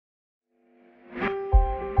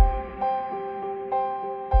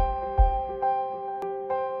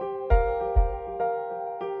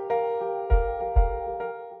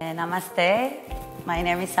Namaste. My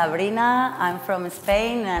name is Sabrina. I'm from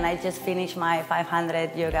Spain and I just finished my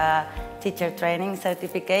 500 yoga teacher training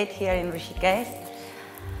certificate here in Rishikesh.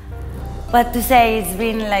 But to say it's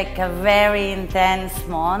been like a very intense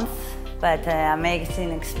month, but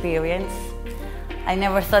amazing experience. I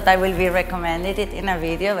never thought I will be recommended it in a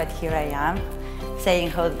video, but here I am,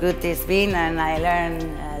 saying how good it's been, and I learned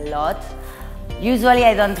a lot. Usually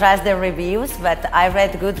I don't trust the reviews, but I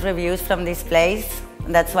read good reviews from this place.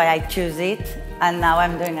 That's why I choose it, and now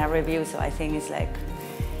I'm doing a review, so I think it's like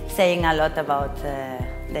saying a lot about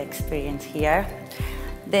the experience here.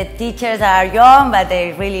 The teachers are young, but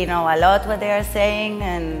they really know a lot what they are saying,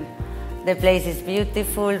 and the place is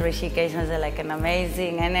beautiful. Rishikesh has like an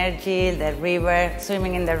amazing energy. The river,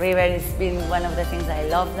 swimming in the river has been one of the things I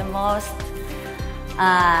love the most.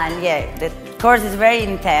 And yeah, the course is very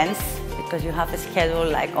intense because you have a schedule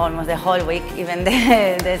like almost the whole week. Even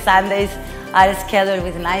the Sundays are scheduled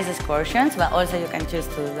with nice excursions, but also you can choose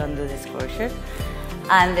to don't do the excursion.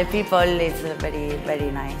 And the people is very,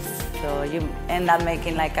 very nice. So you end up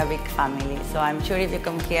making like a big family. So I'm sure if you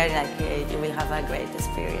come here, like you will have a great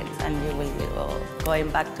experience, and you will be going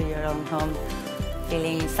back to your own home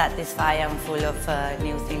feeling satisfied and full of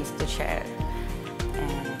new things to share.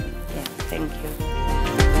 And yeah, thank you.